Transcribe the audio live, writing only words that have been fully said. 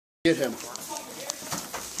Get him.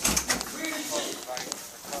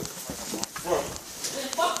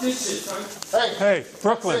 Fuck this shit, son. Hey,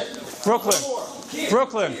 Brooklyn. Don't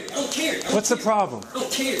care. What's the problem?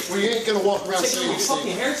 Don't care. Well, you ain't gonna walk around saying these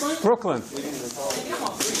fucking hair, son. Brooklyn.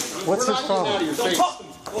 What's his problem? Don't talk to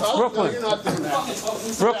me. Brooklyn. No, you're not doing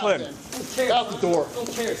that. Brooklyn. Out the door.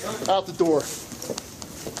 Don't care, son. Out the door.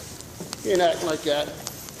 You ain't acting like that.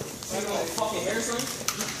 Fucking hair, son.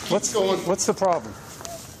 What's the problem?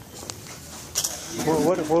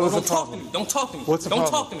 What was the problem? Don't talk to me. What's the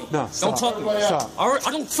problem? Don't talk to me. No, stop. Don't talk to me. Stop. All right,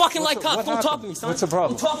 I don't fucking like cops. Don't talk to me, son. What's the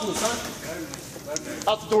problem? Don't talk to me, son.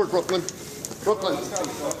 Out the door, Brooklyn. Brooklyn.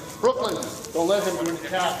 Don't let him do the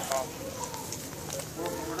cat.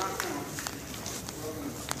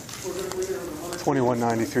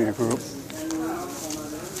 2193 to group.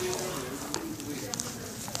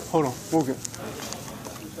 Hold on, we'll get.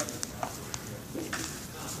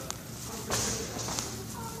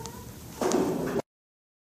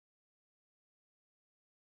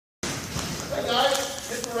 Hey guys,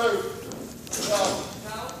 hit the road.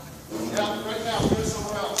 Yeah, right now, go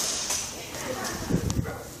somewhere else.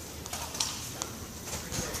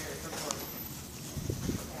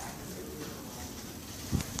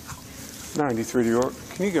 '93 New York.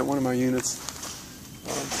 Can you get one of my units?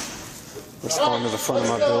 Respond to the front of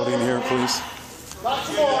my building here, please. Not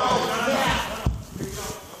tomorrow.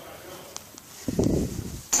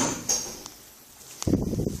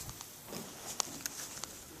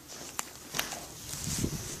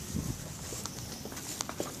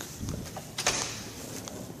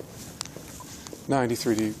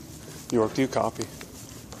 93 New York, do you copy?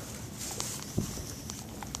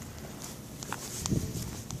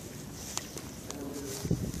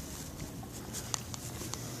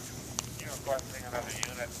 Requesting another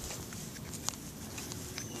unit.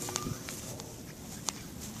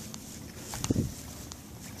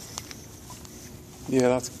 Yeah,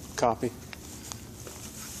 that's copy.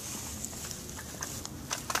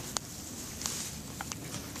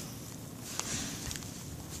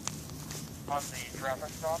 On the traffic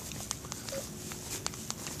stop?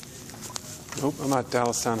 Nope, I'm at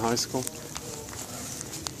Dallastown High School.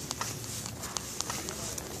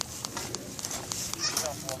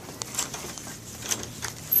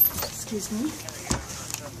 Excuse me?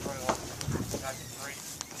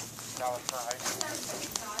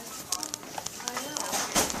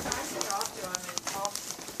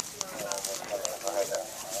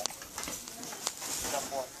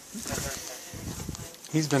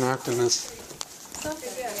 He's been acting this.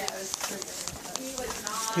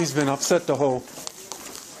 He's been upset the whole.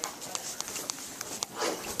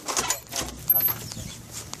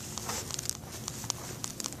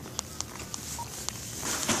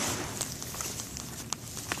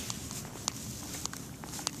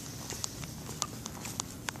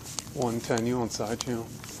 $110, you on side channel.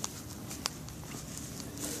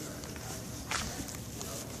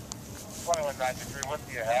 2193, what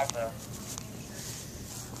do you have there?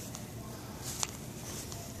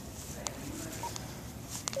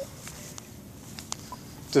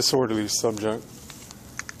 Disorderly subject.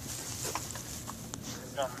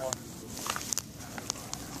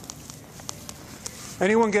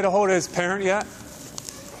 Anyone get a hold of his parent yet?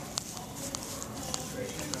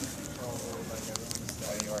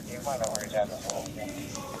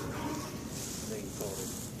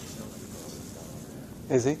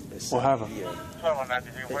 Is he? We'll have him.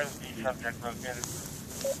 2193, where's the subject located?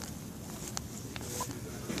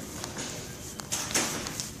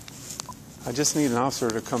 I just need an officer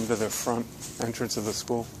to come to the front entrance of the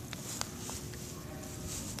school.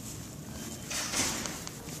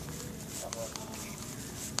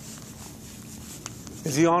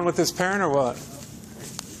 Is he on with his parent or what?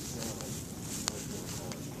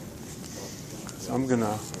 So I'm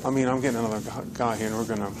getting another guy here and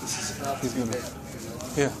he's gonna,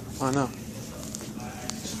 yeah, I know.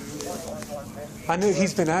 I knew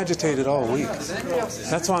he's been agitated all week.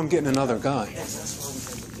 That's why I'm getting another guy.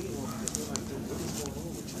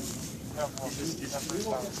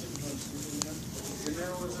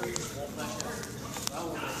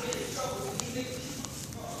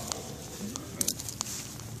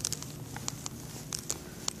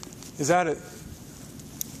 Is that it?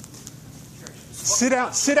 Sit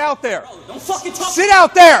out there. Don't fucking talk. Sit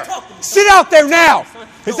out there. Sit out there now.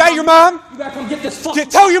 Is that your mom? You gotta come get this fucking.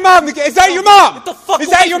 Tell your mom. Is that your mom? Get the fuck Is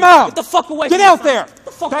away that your from me. mom? Get the fuck away Get from out me. there.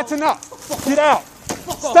 Fuck That's off. enough. Get out.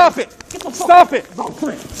 Stop it. Stop it.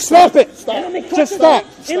 Stop it. Just stop.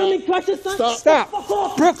 Stop.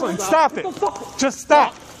 Brooklyn, stop it. Just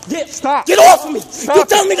stop. Stop. Get off of me. Stop You it.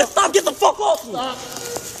 tell me to stop. Get the fuck off me.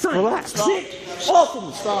 Relax. off of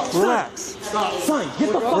me. Stop. Relax. Stop. Son,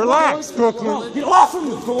 get the fuck Relax, off. Brooklyn. Bro, get off of me,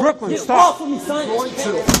 bro. Brooklyn, get stop. off of me, son. Going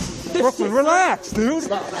to. Brooklyn, relax, dude. Yo,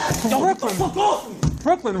 get the fuck off of me.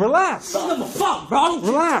 Brooklyn, relax. I don't give a fuck, bro. I don't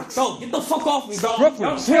care. Relax. Bro, get the fuck off me, bro. Brooklyn, I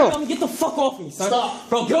don't chill. care. Get the fuck off me, son. Stop.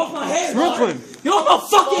 Bro, get off my head, Brooklyn. bro. Get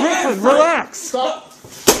off my fucking head, Brooklyn, son. relax.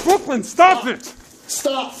 Stop. Brooklyn, stop it.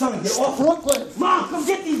 Stop. Son, get off. Brooklyn. Mom, come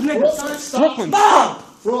get these niggas, Brooklyn, son. stop. Brooklyn, Mom!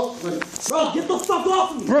 Brooklyn. Bro, get the fuck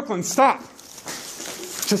off of me. Brooklyn, stop.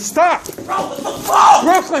 Just stop. Bro, what the fuck?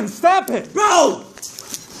 Brooklyn, stop it. Bro!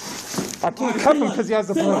 I can't cuff him because he has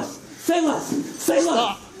a Say police. less. Say less. Say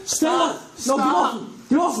less. Say less. No, get off me.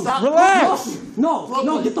 Get off me. Stop. Relax. Get off me. No,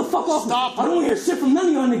 no, get the fuck off me. Stop. I don't want to hear shit from none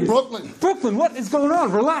of y'all niggas. Brooklyn. Brooklyn, what is going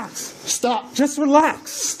on? Relax. Stop. Just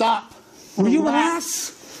relax. Stop. Will you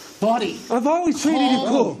relax? Buddy. I've always treated you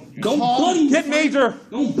cool. Don't buddy me. Get Major.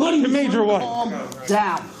 Don't buddy me. Get Major one. Calm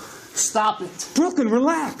down. Stop it. Brooklyn,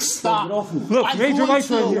 relax. Stop. Get off me. Look, I'm Major going Light's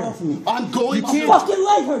to. right here. I'm going You to. can't- Fucking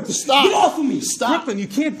leg hurts. Stop. Get off of me. Stop. Brooklyn, you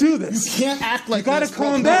can't do You this. can't act like You gotta this.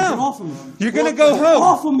 calm Brooklyn. down. Get off of me. You're gonna go Get home.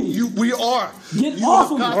 off of me. We are. Get You off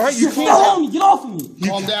have of me. got- All right, you You're can't- still on me. Get off of me.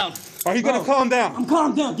 Calm down. Are you gonna calm down? I'm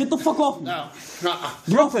calm down. Get the fuck off of me. No.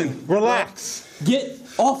 Brooklyn, relax. Get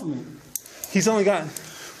off of me. He's only got.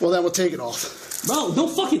 Well, then we'll take it off. Bro, don't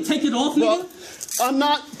fucking take it off, Well, nigga. I'm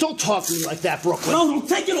not. Don't talk to me like that, Brooklyn. Bro, don't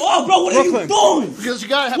take it off, bro. What are you Brooklyn. doing? Because you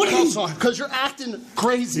gotta have What are you- cuffs on. Because you're acting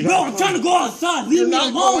crazy. Bro, I'm trying to go outside. Leave You're me not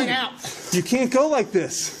alone. going out. You can't go like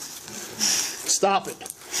this. Stop it,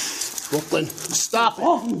 Brooklyn. Stop it.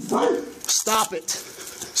 Off me, son. Stop it.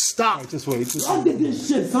 Stop. Just wait. Just I did this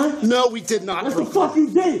shit, son. No, we did not. What the Brooklyn. fuck you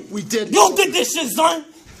did? We did. You did this shit, son.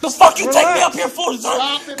 The fuck you take me up here for, son?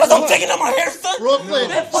 Stop it, Because I'm Brooklyn. taking out my hair, son? Brooklyn.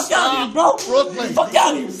 Man, fuck out of here, bro. Brooklyn. Fuck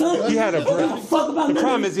out of here, son. He had a Don't give brace. fuck about The none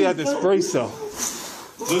problem of is he had this this shit, brace though.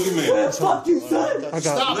 Look at me. son. Fuck you, son. I got.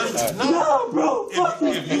 Stop it. No, bro. Fuck you.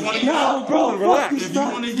 If you want to No, yell, bro. relax. Fuck you, if you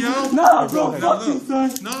want son. to yell, No, bro. now Fuck you, look.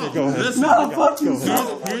 son. No, go ahead. listen. No, fuck you,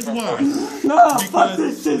 son. Here's why. No, fuck Because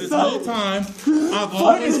this shit, this whole son. time, I've Fuck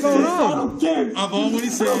always this going shit, on? son. I don't care. I've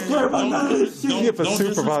always said, I don't care about none of this shit. don't, If a don't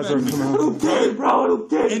supervisor disrespect come me. I don't care, bro. I don't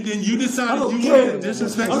care. And then you I decided don't you care. wanted to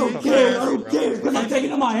disrespect I me. don't care. I don't care. Because I'm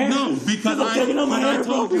taking out my hair. No, because I'm taking out my when I hair,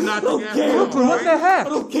 bro. told you not I to don't get care, hair, bro. What the heck? I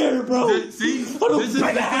don't care, bro. See, I don't this is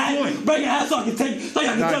break a the hat. point. Break a hat so I can take. So y'all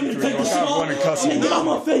can tell me to take the shit off. and cuss And him. get out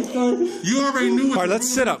my face, son. You already knew it. All right, let's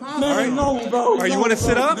sit up. All Man, right. no, bro. All right, you want to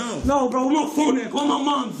sit up? No. No, bro. I'm on phone there. Call my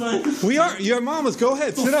mom, son. We are. Your mama's. Go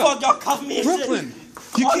ahead. Sit Fuck, up. y'all cuff me and Brooklyn,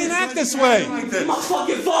 shit. you can't act this way. Like Give me my that.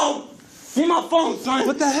 fucking phone. Give me my phone, son.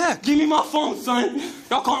 What the heck? Give me my phone, son.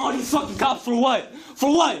 Y'all calling all these fucking cops for what?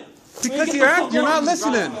 For what? Because Man, get you're the fuck you're off not me,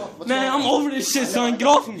 listening. bro. Man, I'm over this shit, son. Get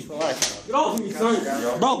off of me. Get off of me,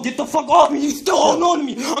 son. Bro, get the fuck off me. You still holding on to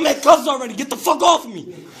me. I'm at cuffs already. Get the fuck off of me.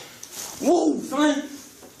 Whoa, son.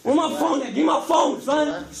 Where my phone at? Give me my phone,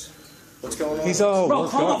 son. What's going on? He's all Bro,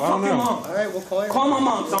 worked call my up. I don't fucking know. mom. All right, we'll call you. Call my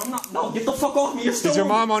mom, son. I'm not. No, get the fuck off me. You're still Is your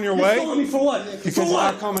mom on your you're way? still on me for what? Because for you're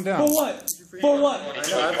what? not calming down. For what? For what?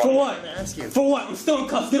 For what? ask you. For what? I'm still in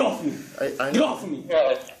cuffs. Get off of me. I Get know. off of me.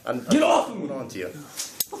 I'm Get off of me. Hold on to you.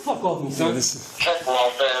 Fuck off me, son. This is- Check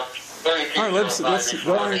welfare. 30 All right, let's go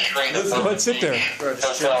on. Let's sit there.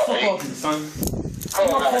 Fuck off me, son.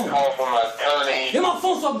 Got a call from an attorney. Get my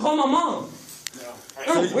phone so I can call my mom.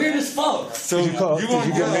 I'm weird as fuck. So Did you call- you did want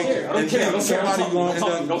you get me? I don't care. I don't care. somebody Don't want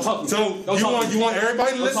talk to me. Don't talk to me. So Don't you talk want to me. you want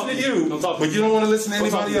everybody to listen talk to to me. you, Don't talk to but me. you don't want to listen to Don't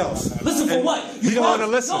talk anybody to me. else. Listen for what? You don't called-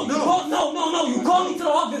 wanna listen. No, you called, no. You called me to the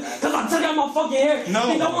office because I took out my fucking hair.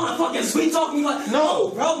 No. You don't want to fucking sweet talk me like, no,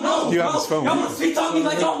 bro, no. You bro. have his phone. Y'all want to sweet talk me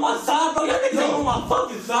like y'all on my side, bro. Y'all niggas ain't on my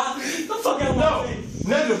fucking side. The fuck out No, my face.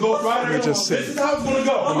 nigga, go right there. just This sit. is how it's gonna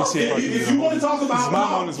go. Let me see if I can- If you want to talk about His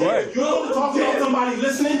mom on his way. If you want to talk about somebody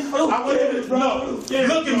listening, I want you to no.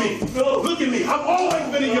 Look at me. Look at me. I've always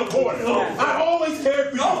been in your corner. I've always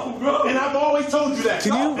cared for you, and I've always told you that.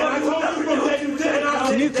 Can you- And I told you from day to day.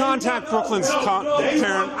 Can you contact Brooklyn's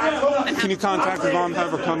parent? Can you contact his mom,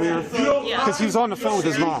 have her come here? Because he was on the phone with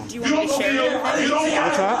his mom. Do you want me to share anything?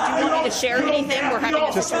 What's that? Do you want me to share anything? We're happy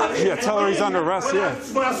to Just support you. yeah, tell her he's under arrest. Yeah.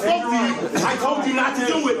 When I spoke to you, I told you not to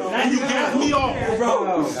do it, and you gassed me off.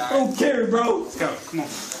 Bro, I don't care, bro. Let's go. Come on.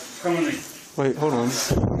 Come with me. Wait, hold on.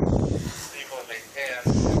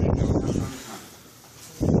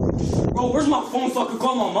 Bro, where's my phone so I can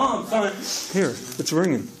call my mom, son? Here, it's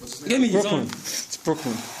ringing. Give me your Brooklyn. phone. It's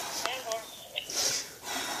Brooklyn.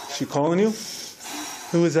 She calling you?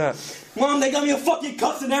 Who is that? Mom, they got me a fucking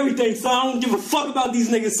cuffs and everything, son. I don't give a fuck about these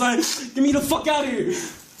niggas, son. Get me the fuck out of here.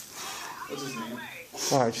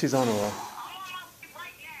 All right, she's on her way.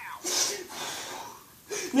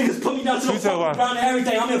 Niggas put me down to the fucking ground and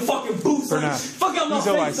everything. I'm in fucking boots, son. Fuck out my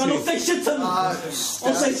face, son. Don't say shit to me.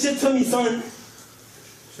 Don't say shit to me, son.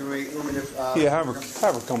 Should we want me to, Yeah, have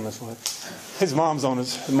her come this way. His mom's on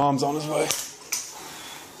his way.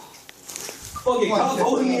 Fucking cops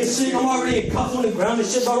holding me and shit. I'm already in cuffs on the ground and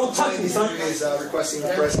shit, bro. Don't touch me, son. Is requesting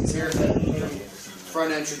the presence here.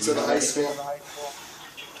 Front entrance of the high school.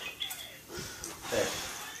 There.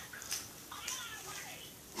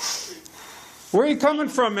 Where are you coming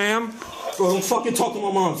from, ma'am? Bro, don't fucking talk to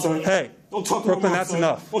my mom, son. Hey, don't talk to Brooklyn, my mom, that's son.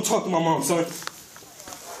 enough. Don't talk to my mom, son.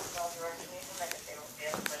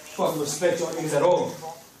 Fucking respect y'all niggas at all.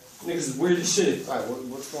 Niggas is weird as shit. Alright,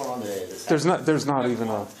 what's going on today? There's not even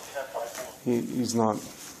a. He's not.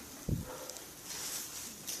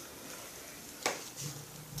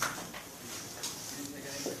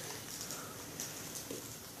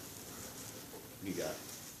 You got it.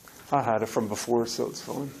 I had it from before, so it's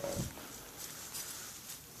fine.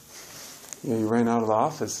 Yeah, he ran out of the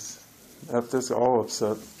office. After this, all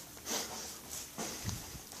upset.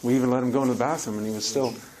 We even let him go in the bathroom, and he was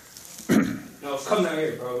still. No, come down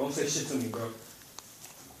here, bro. Don't say shit to me, bro.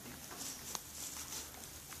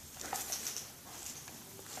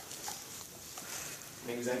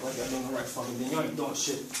 Niggas act like y'all doing the right fucking thing. Y'all ain't doing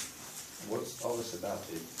shit. What's all this about,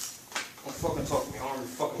 dude? Don't fucking talk to me. I don't really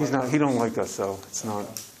fucking He's not. He don't like us, so it's not.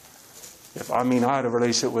 I had a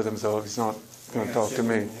relationship with him, so he's not going to talk to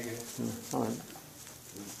me. All right.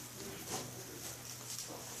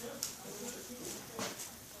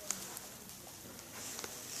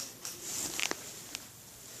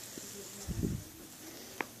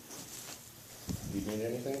 You need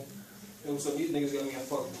anything? Yo, so these niggas got me in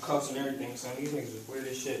fucking cuffs and everything, son. These niggas is weird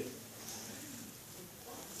as shit.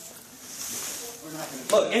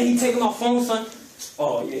 Look, and he taking my phone, son.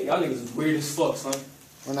 Oh, yeah, y'all niggas is weird as fuck, son.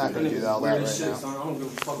 We're not going to do all that right shit, now. son. I don't give a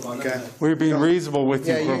fuck about Okay. nothing. We're being reasonable with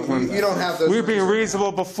you, Brooklyn. You don't have those. We're being reasonable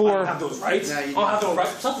I before. don't have those rights. No, I don't have those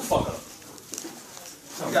rights. Shut the fuck up.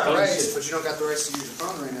 You got rights, but you don't got the rights to use your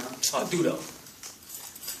phone right now. I do though.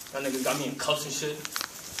 That niggas got me in cuffs and shit.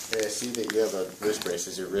 Yeah, I see that you have a wrist brace.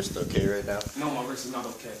 Is your wrist okay right now? No, my wrist is not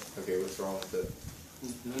okay. Okay, what's wrong with it?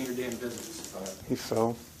 None of your damn business. He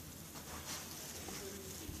fell.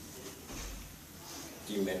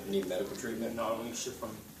 Do you need medical treatment? No, I don't need shit from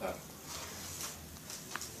you. Oh.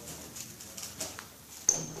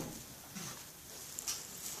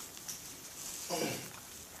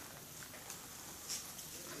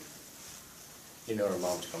 You know where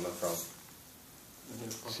mom's coming from?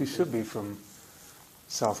 She should be from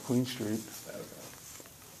South Queen Street. Okay.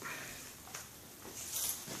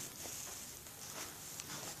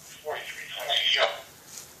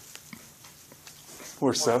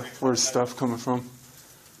 Where's stuff coming from?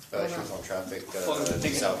 She was on traffic,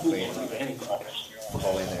 South Queen,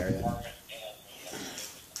 Pauline area.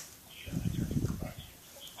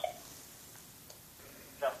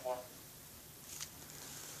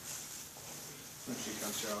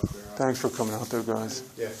 Thanks for coming out there, guys.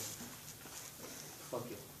 Yeah. Fuck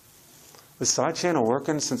you. Is side channel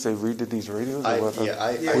working since they redid these radios? Or what?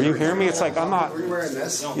 Yeah, Were you hearing me? It's like I'm not. Were you wearing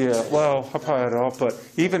this? Yeah, well, I probably had it off, but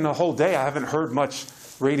even the whole day I haven't heard much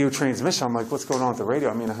radio transmission. I'm like, what's going on with the radio?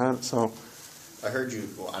 I mean, I had so. I heard you.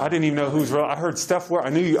 Well, I didn't even know who's. I heard Steph.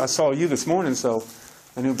 I saw you this morning, so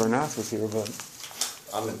I knew Bernath was here, but.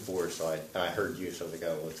 I'm in Ford, so I heard you, so I was like,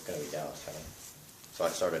 oh, well, it's going to be Dallastown. So I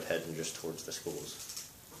started heading just towards the schools.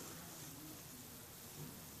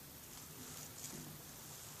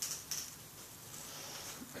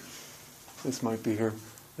 This might be here.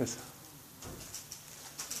 This.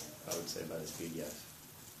 I would say by the speed, yes.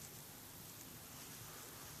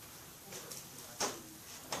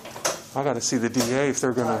 I got to see the DA if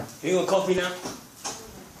they're gonna. You gonna cuff me now?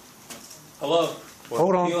 Hello?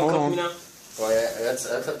 Hold on, You gonna hold cuff on. me now? Well, yeah, that's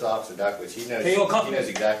up to Officer Duckwitz. He knows. Hey, you gonna He knows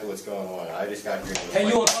exactly what's going on. I just got here. Hey,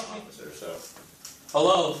 you gonna cuff me? Officer, so.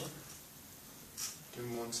 Hello? Give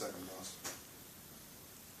him 1 second, boss.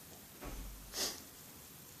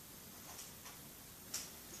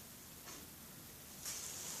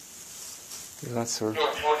 Yeah, that's her.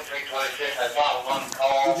 4326, I got one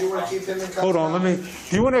call. Did you want to keep him in cuffs? Hold on, let me.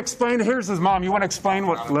 Do you want to explain? Here's his mom. You want to explain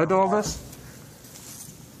what led to all this?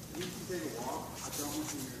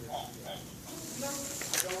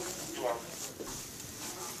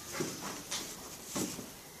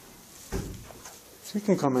 She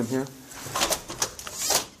can come in here.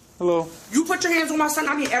 Hello. You put your hands on my son,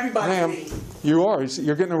 I need everybody. Ma'am, you are.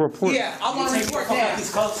 You're getting a report. Yeah, I want to report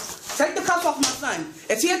These now. cuffs. Take the cuffs off my son.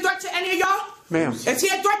 Is he a threat to any of y'all? Ma'am. Is he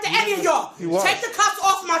a threat to any of y'all? was. Take the cuffs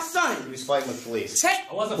off my son. He was fighting with police.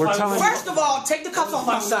 We're telling you. First of all, take the cuffs off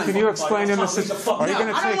my son. Can you explain in the situation? Are you No,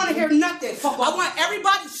 going to I don't want to take? hear nothing. I want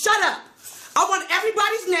everybody, shut up. I want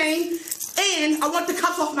everybody's name, and I want the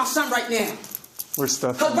cuffs off my son right now. We're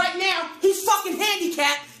stuck. Because right now, he's fucking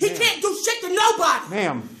handicapped. He can't do shit to nobody.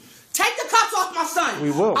 Ma'am. Take the cuffs off my son.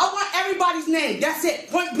 We will. I want everybody's name. That's it.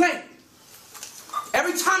 Point blank.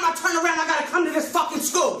 Every time I turn around, I gotta come to this fucking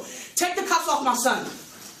school. Take the cuffs off my son.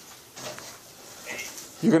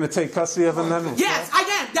 You're going to take custody of him then? Yes, I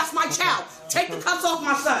am. That's my child. Take the cuffs off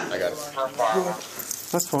my son. I got it.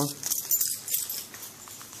 That's fine.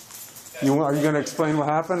 Are you going to explain what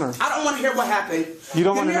happened? Or? I don't want to hear what happened. You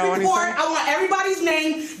don't want to know anything? I want everybody's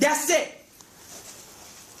name. That's it.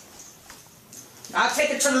 I'll take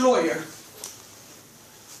it to the lawyer.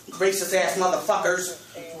 Racist ass motherfuckers.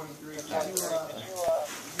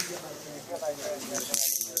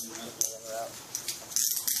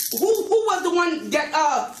 Who was the one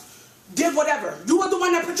that did whatever? You were the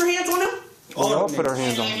one that put your hands on him? We all put our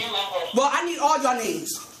hands on him. Well, I need all your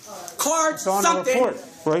names. Cards, It's on something. the report.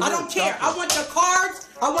 Right I here. don't care. I want your cards.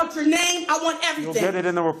 I want your name. I want You'll everything. get it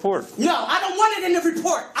in the report. No, I don't want it in the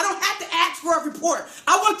report. I don't have to ask for a report.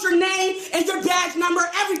 I want your name and your badge number,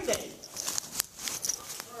 everything.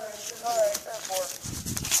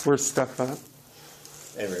 We're stuck on it.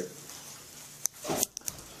 Anyway.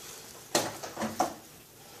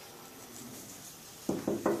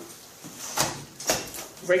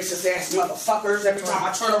 Racist ass motherfuckers. Every time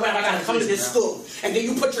I turn around, I gotta come to this school. And then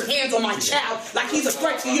you put your hands on my child like he's a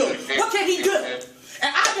threat to you. What can he do?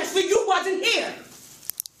 And obviously you wasn't here.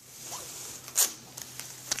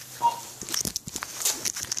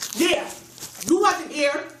 Yeah, you wasn't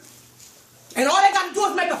here. And all they gotta do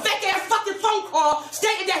is make a fake ass fucking phone call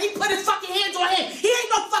stating that he put his fucking hands on him. He ain't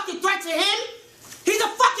no fucking threat to him. He's a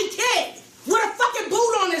fucking kid with a fucking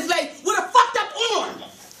boot on his leg with a fucked up arm.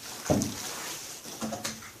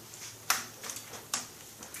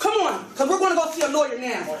 Come on, because we're going to go see a lawyer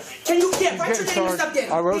now. Can you write your name and stuff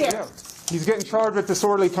down? I wrote it Here. down. He's getting charged with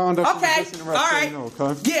disorderly conduct. and Okay, resisting all arrest, so right. you know,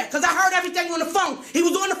 okay? Yeah, because I heard everything on the phone. He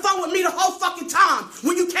was on the phone with me the whole fucking time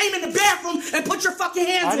when you came in the bathroom and put your fucking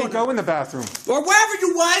hands on I didn't him. go in the bathroom. Or wherever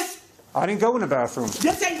you was. I didn't go in the bathroom.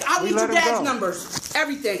 This ain't, I We need let your him badge go. numbers.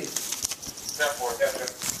 Everything.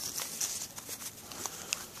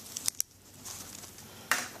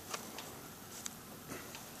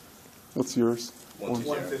 What's yours?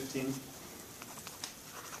 115.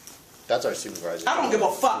 That's our supervisor. I don't give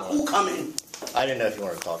a fuck who come in. I didn't know if you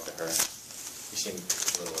wanted to talk to her. You seem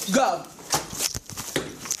a little... Go.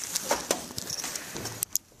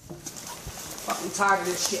 Fucking tired of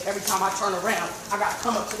this shit. Every time I turn around, I gotta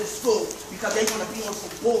come up to this school because they wanna be on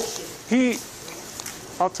some bullshit.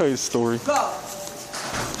 I'll tell you a story. Go.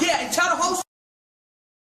 Yeah, and tell the whole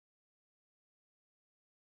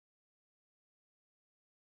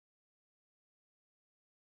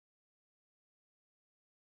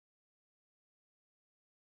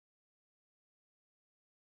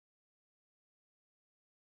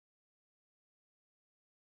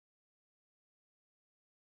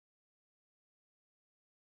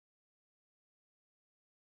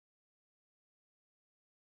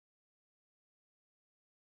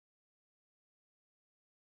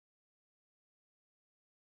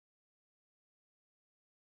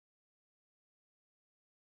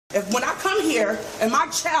when I come here and my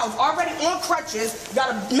child's already on crutches, got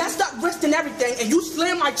a messed up wrist and everything, and you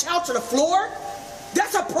slam my child to the floor,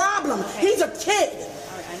 that's a problem. Okay. He's a kid.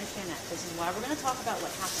 All right, I understand that. This is why we're going to talk about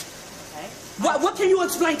what happened, okay? What can you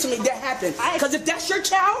explain to me that happened? Because if that's your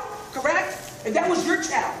child, correct? If that was your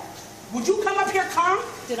child, would you come up here calm?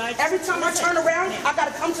 Every time I turn around, I got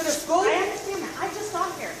to come to the school? I understand that. I just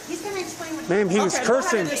got here. He's going to explain what Ma'am, he was Okay,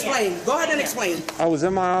 cursing. Go ahead and explain. Go ahead and explain. I was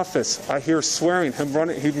in my office. I hear swearing, him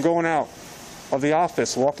going out of the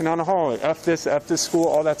office, walking down the hallway, F this school,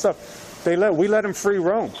 all that stuff. We let him free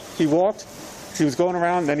roam. He walked, he was going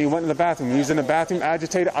around, then he went in the bathroom. He was in the bathroom,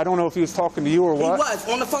 agitated. I don't know if he was talking to you or what. He was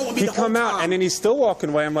on the phone with me He the whole come out, time. and then he's still walking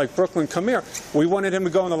away. I'm like, Brooklyn, come here. We wanted him to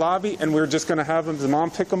go in the lobby, and we were just going to have his mom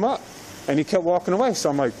pick him up. And he kept walking away.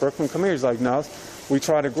 So I'm like, Brooklyn, come here. He's like, no. We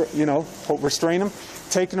try to, restrain him,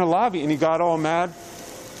 take him to the lobby, and he got all mad.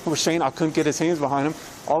 We're saying I couldn't get his hands behind him.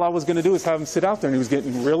 All I was going to do is have him sit out there, and he was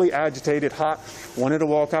getting really agitated, hot, wanted to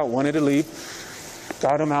walk out, wanted to leave.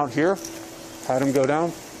 Got him out here, had him go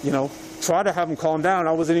down, tried to have him calm down.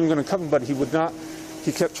 I wasn't even going to cover him, but he would not.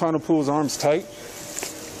 He kept trying to pull his arms tight.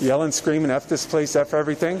 yelling, screaming, F this place, F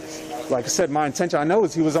everything. Like I said, my intention, I know,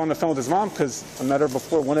 is he was on the phone with his mom because I met her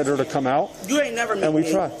before, wanted her to come out. You ain't never met and we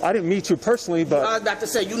me. tried. I didn't meet you personally, but I was about to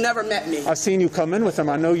say, you never met me. I seen you come in with him.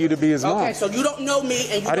 I know you to be his mom. Okay, so you don't know me,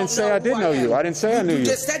 and you I didn't say I did know you. I didn't say I knew you. You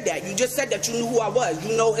just said that. You just said that you knew who I was.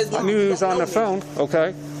 You know his mom. I knew he was on the me. phone,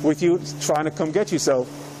 okay, with you trying to come get you. So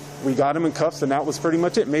we got him in cuffs, and that was pretty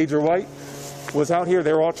much it. Major White was out here.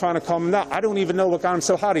 They were all trying to calm him down. I don't even know what got him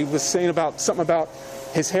so hot. He was saying about something about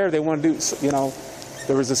his hair. They want to do, you know,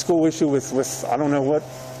 there was a school issue with I don't know what.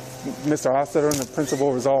 Mr. Hofstadter and the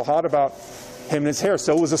principal was all hot about him and his hair.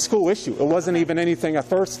 So it was a school issue. It wasn't even anything at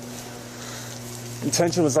first.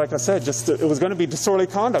 Intention was, like I said, just it was going to be disorderly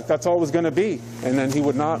conduct. That's all it was going to be. And then he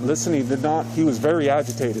would not listen. He did not. He was very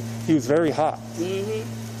agitated. He was very hot. Do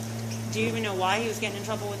you even know why he was getting in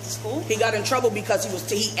trouble with the school? He got in trouble because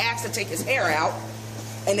he asked to take his hair out,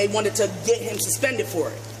 and they wanted to get him suspended for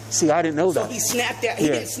it. See, I didn't know So that. he snapped out. He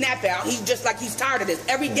didn't snap out. He's just like he's tired of this.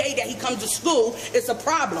 Every day that he comes to school, it's a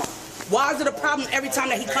problem. Why is it a problem every time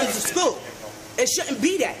that he comes to school? It shouldn't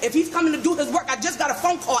be that. If he's coming to do his work, I just got a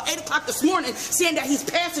phone call at 8 o'clock this morning saying that he's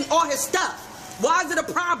passing all his stuff. Why is it a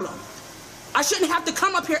problem? I shouldn't have to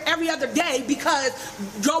come up here every other day because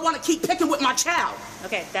y'all want to keep picking with my child.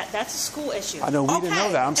 Okay, that's a school issue. I know, we didn't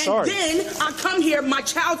know that. I'm sorry. And then I come here, my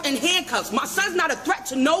child's in handcuffs. My son's not a threat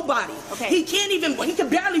to nobody. Okay. He can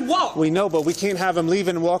barely walk. We know, but we can't have him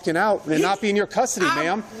leaving and walking out and not be in your custody,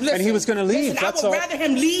 ma'am. And he was going to leave. That's I would all. rather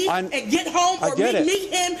him leave and get home, or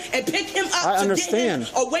meet him and pick him up I to understand.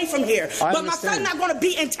 get him away from here. I But my son's understand. not going to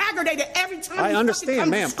be interrogated every time I he understand,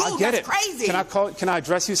 comes ma'am. to school. I get That's it. crazy. Can I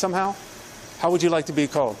address you somehow? How would you like to be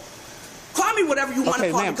called? Call me whatever you want to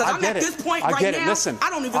Okay, call me, ma'am, because I I'm get at it. this point I right get it. now, Listen, I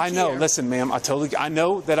don't even I know. care. Listen, ma'am, I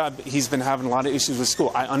know that he's been having a lot of issues with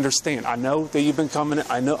school. I understand. I know that you've been coming.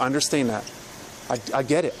 I understand that. I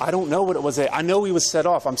get it. I don't know what it was. I know he was set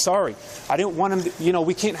off. I'm sorry. I didn't want him to, you know,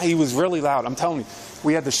 we can't, he was really loud. I'm telling you.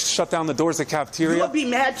 We had to shut down the doors of the cafeteria. You'll be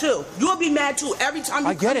mad too. You'll be mad too. Every time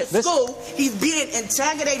you come to school, he's being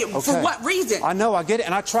interrogated. For what reason? I know, I get it.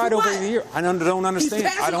 And I tried over the year. I don't understand.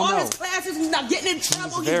 He's passing I don't all know. his classes. He's not getting in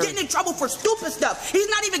trouble. He's getting in trouble for stupid stuff. He's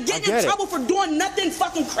not even getting in trouble for doing nothing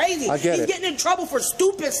fucking crazy. I get He's it. getting in trouble for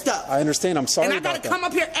stupid stuff. I understand. I'm sorry And I about gotta that. come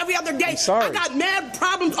up here every other day. I'm sorry. I got mad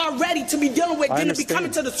problems already to be dealing with. I Then to be understand.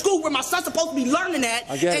 coming to the school where my son's supposed to be learning at.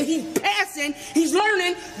 I get and it. he's passing, he's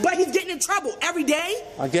learning, but he's getting in trouble every day.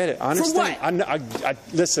 I get it. I understand. I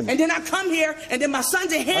listen. And then I come here, and then my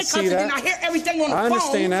son's in handcuffs, and then I hear everything on the phone. I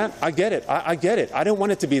understand that. I get it. I get it. I didn't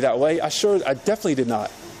want it to be that way. I definitely did not.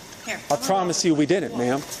 Here, I promise you we didn't,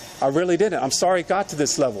 ma'am. I really didn't. I'm sorry it got to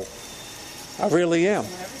this level. I really am.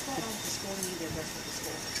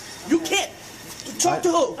 You can't. Talk to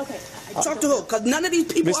who? Okay. Talk to who? Because none of these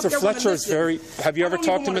people up Mr. there Fletcher is listen. very. Have you I ever don't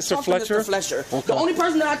talked to even wanna Mr. talk Fletcher? Mr. Fletcher. Okay. The only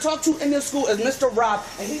person that I talk to in this school is Mr. Rob,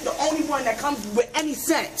 and he's the only one that comes with any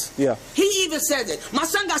sense. Yeah. He even says it. My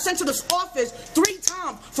son got sent to this office 3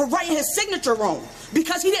 times for writing his signature wrong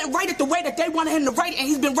because he didn't write it the way that they wanted him to write it, and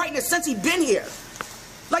he's been writing it since he's been here.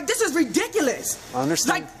 Like, this is ridiculous. I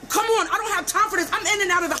understand. Like, come on, I don't have time for this. I'm in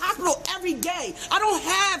and out of the hospital every day. I don't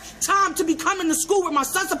have time to be coming to school where my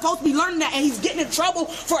son's supposed to be learning that, and he's getting in trouble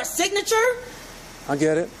for a signature. I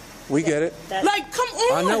get it. We get it. Like, come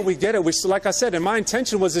on. I know we get it. Like I said, and my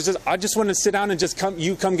intention was I just wanted to sit down and just come get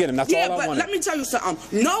him. That's all I wanted. Yeah, but let me tell you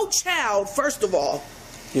something. No child, first of all,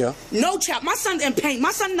 Yeah. no child. My son's in pain.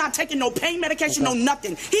 My son's not taking no pain medication, no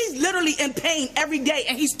nothing. He's literally in pain every day,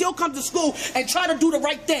 and he still comes to school and try to do the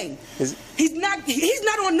right thing. He's not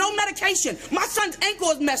on no medication. My son's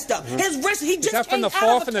ankle is messed up. His wrist, he just that from came the out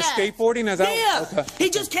fall of a from the cast. skateboarding? Is that- Yeah. okay. He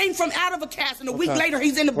just came from out of a cast, and a week Okay. later,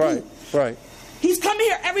 he's in the boot. Right. He's coming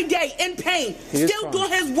here every day in pain, He is still trying.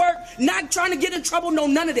 doing his work, not trying to get in trouble, no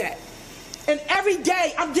none of that. And every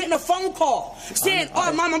day I'm getting a phone call saying,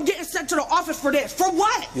 "Oh, Mom, I'm getting sent to the office for this." For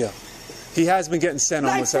what? Yeah. He has been getting sent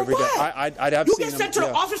Like, almost for every day. what? I'd have You seen get him. sent to the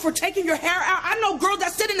yeah. office for taking your hair out. I know girls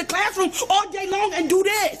that sit in the classroom all day long and do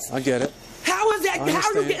this. I get it. How is that? I How are you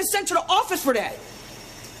understand. getting sent to the office for that?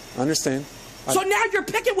 I understand. So now you're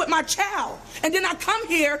picking with my child. And then I come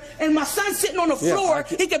here and my son's sitting on the Yeah, floor. I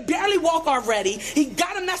get- He can barely walk already. He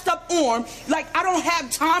got a messed up arm. Like, I don't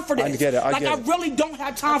have time for this. I get it, I like, get I it. really don't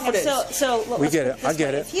have time for this. So We let's get put it. this I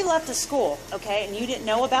get way. it. If he left the school, okay, and you didn't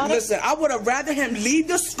know about Listen, I would have rather him leave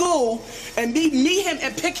the school and meet him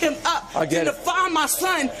and pick him up I get than to it. find my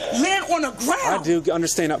son laying on the ground. I do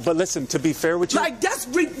understand that. But listen, to be fair with you, Like,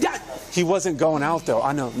 he wasn't going out, though.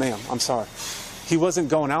 I know, ma'am. I'm sorry. He wasn't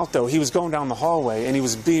going out, though. He was going down the hallway, and he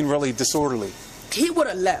was being really disorderly. he would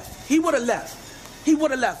have left. He would have left. He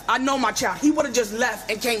would have left. I know my child. He would have just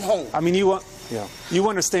left and came home. I mean, you want... Yeah. You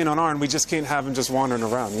want to stay on our end. We just can't have him just wandering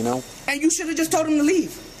around, you know? And you should have just told him to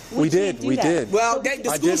leave. We did. Well, the I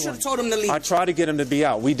school did should have one. told him to leave. I tried to get him to be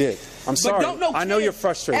out. We did. I'm sorry. But don't I know you're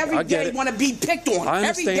frustrated. Every I get day it. want to be picked on. I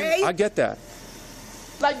understand. Every day. I get that.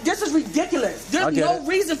 Like, this is ridiculous. I There's get no it.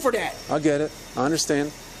 reason for that. I get it. I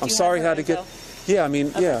understand. I'm you sorry have her how to get. info? Yeah, I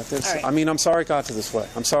mean, yeah. All right. I mean, I'm sorry it got to this way.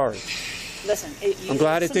 I'm sorry. Listen, I'm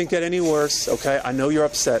glad it didn't get any worse. Okay, I know you're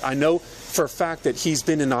upset. I know for a fact that he's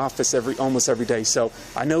been in the office almost every day. So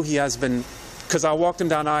I know he has been, because I walked him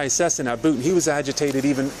down ISS in that boot, and he was agitated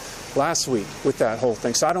even last week with that whole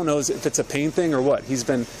thing. So I don't know if it's a pain thing or what. He's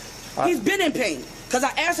been in pain. Because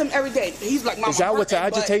I ask him every day. He's like, Mama, Is that what's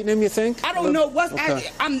hurting, but agitating him, you think? I don't know what's Okay.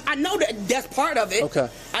 I know that's part of it. Okay.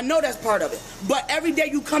 I know that's part of it. But every day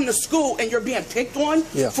you come to school and you're being picked on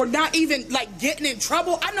Yeah. for not even like getting in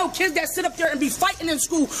trouble. I know kids that sit up there and be fighting in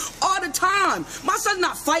school all the time. My son's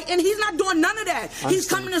not fighting. He's not doing none of that. He's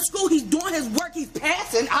coming to school. He's doing his work. He's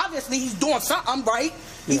passing. Obviously, he's doing something right.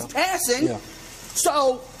 He's passing. Yeah.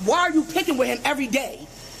 So why are you picking with him every day?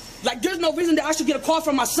 Like, there's no reason that I should get a call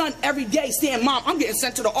from my son every day saying, Mom, I'm getting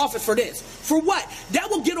sent to the office for this. For what? That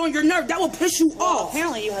will get on your nerve. That will piss you off.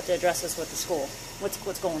 apparently you have to address this with the school. What's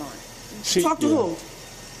going on? Talk to who?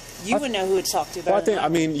 You would know who to talk to better Well, than I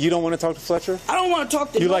would. mean, you don't want to talk to Fletcher? I don't want to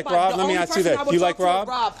talk to You nobody. like Rob? The Let me only ask you person that. I would You talk like to is Rob?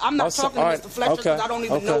 Rob. I'm not Also- talking all to right. Mr. Fletcher because Okay. I don't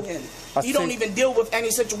even Okay. know him. I He don't think- even deal with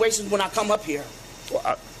any situations when I come up here.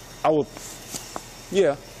 Well, I will.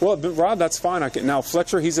 Yeah. Well, but Rob, that's fine. Now,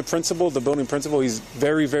 Fletcher, he's a principal, the building principal. He's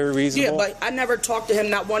very, very reasonable. Yeah, but I never talked to him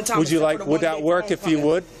not one time. Would you except like? for the Would one that day work if you homecoming.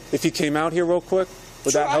 would? If he came out here real quick?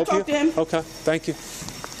 Would Sure, that I'll help you? talk to him. Okay. Thank you.